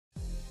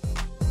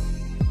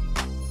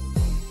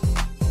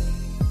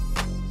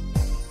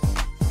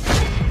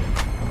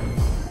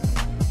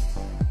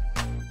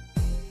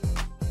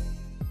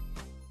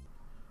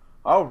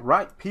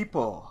Alright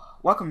people,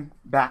 welcome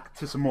back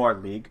to some more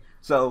League.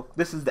 So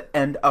this is the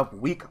end of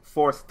week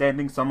 4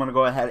 standings, so I'm going to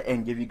go ahead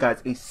and give you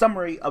guys a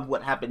summary of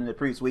what happened in the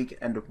previous week,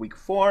 end of week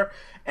 4,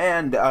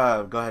 and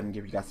go ahead and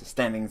give you guys the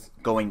standings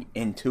going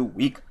into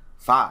week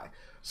 5.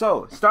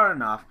 So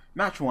starting off,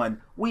 match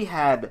 1, we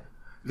had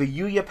the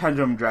Yuya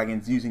Pendulum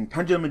Dragons using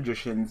Pendulum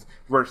Magicians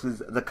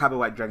versus the Kaiba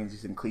White Dragons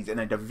using Qliphort in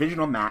a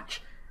divisional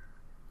match.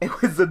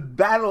 It was a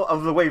battle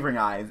of the wavering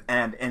eyes,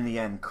 and in the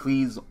end,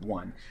 Qliphort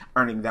won,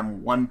 earning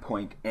them 1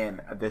 point in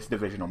this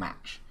divisional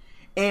match.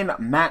 In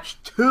match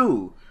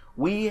 2,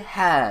 we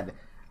had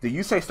the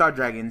Yusei Star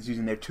Dragons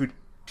using their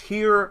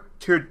tier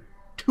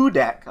 2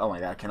 deck, oh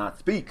my god, I cannot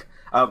speak,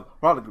 of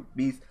Heraldic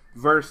Beasts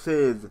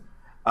versus,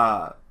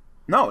 their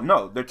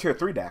tier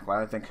 3 deck, well,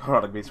 I think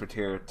Heraldic Beasts were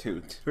tier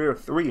 2, tier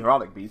 3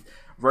 Heraldic Beasts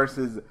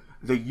versus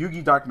the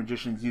Yugi Dark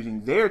Magicians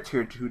using their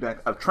tier 2 deck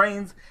of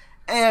Trains.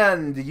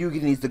 And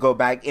Yugi needs to go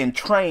back and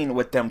train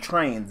with them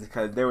trains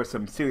because there were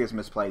some serious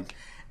misplays,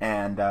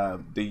 and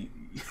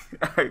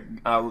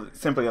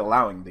simply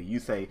allowing the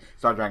Yusei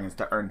Star Dragons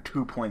to earn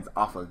 2 points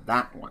off of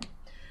that one.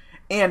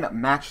 In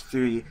match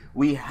 3,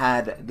 we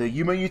had the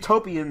Yuma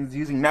Utopians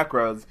using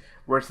Nekroz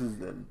versus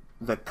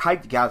the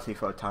Kite Galaxy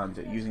Photons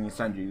using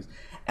Yosenju.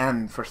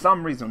 And for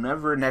some reason,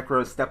 whenever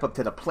Nekroz step up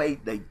to the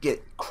plate, they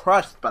get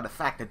crushed by the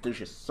fact that there's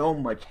just so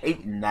much hate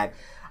in that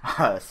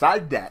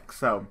side deck.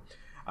 So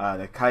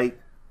the Kite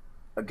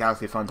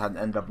Galaxy Photons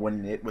end up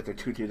winning it with their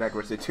 2-tier deck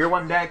versus the tier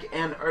 1 deck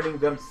and earning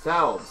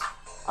themselves,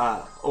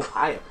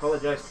 I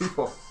apologize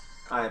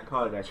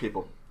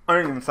people,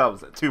 earning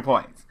themselves 2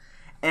 points.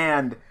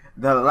 And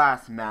the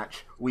last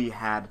match, we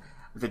had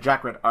the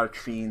Jack Red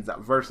Archfiends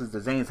versus the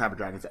Zane Cyber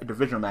Dragons, a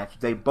divisional match.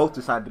 They both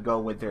decided to go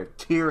with their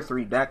tier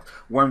 3 decks,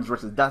 Worms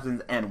versus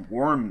Dozens, and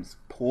Worms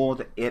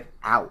pulled it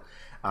out,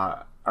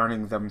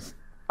 earning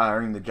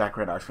the Jack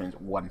Red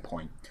Archfiends 1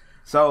 point.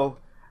 So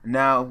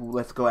now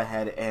let's go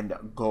ahead and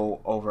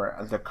go over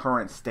the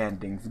current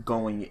standings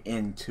going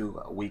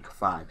into week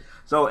 5.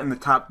 So in the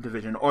top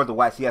division, or the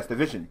YCS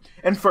Division,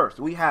 and first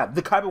we have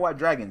the Kaiba White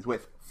Dragons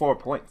with 4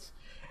 points.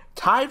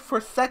 Tied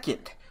for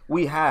second,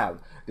 we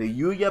have the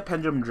Yuya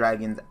Pendulum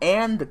Dragons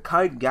and the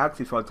Kite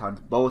Galaxy Photons,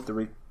 both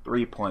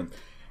 3 points.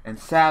 And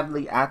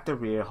sadly, at the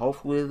rear,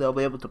 hopefully they'll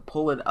be able to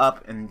pull it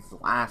up in the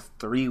last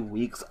 3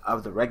 weeks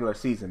of the regular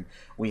season.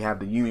 We have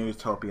the Yuma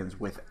Utopians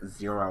with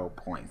 0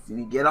 points. You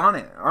need to get on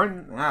it.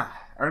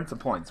 Earn some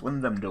points. Win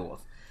them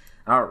duels.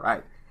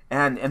 Alright.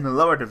 And in the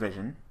lower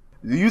division,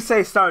 the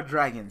Yusei Star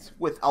Dragons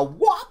with a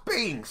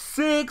whopping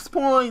 6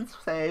 points.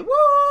 Say,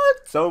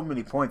 what? So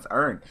many points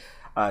earned.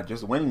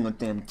 Just winning with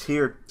them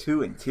tier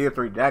 2 and tier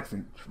 3 decks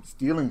and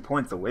stealing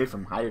points away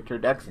from higher tier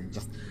decks and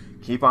just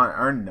keep on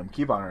earning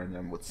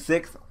them with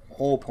 6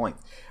 whole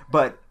points.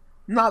 But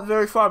not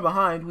very far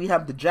behind, we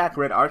have the Jack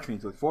Red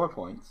Archfiends with 4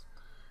 points.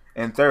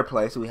 In third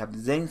place, we have the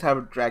Zane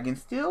Cyber Dragon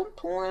still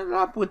pulling it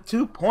up with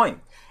 2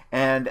 points.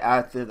 And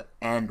at the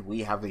end,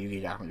 we have the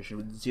Yugi Dark Magician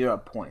with 0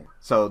 points.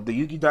 So the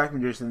Yugi Dark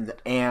Magicians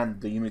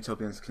and the Yuma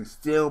Utopians can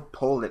still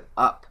pull it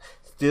up,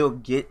 still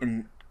get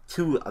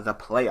into the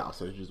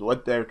playoffs, which is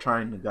what they're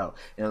trying to go.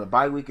 You know, the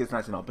bye week is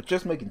nice and all, but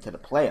just make it to the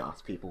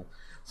playoffs, people.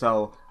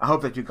 So I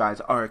hope that you guys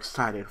are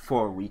excited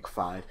for week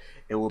 5.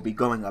 It will be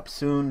going up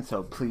soon,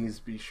 so please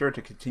be sure to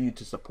continue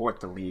to support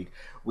the league.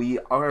 We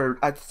are,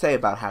 I'd say,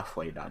 about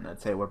halfway done. I'd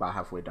say we're about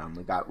halfway done.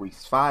 We got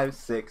weeks 5,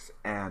 6,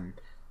 and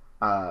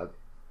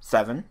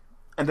 7,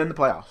 and then the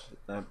playoffs.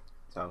 And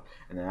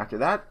then after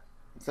that,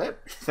 that's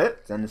it.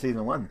 It's end of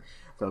season 1.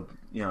 So,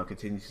 you know,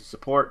 continue to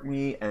support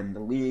me and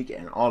the league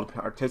and all the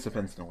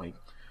participants in the league.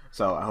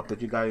 So I hope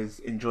that you guys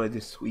enjoyed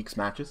this week's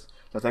matches.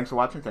 So thanks for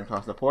watching, thanks for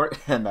all the support,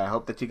 and I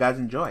hope that you guys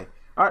enjoy.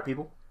 Alright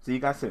people, see you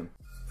guys soon.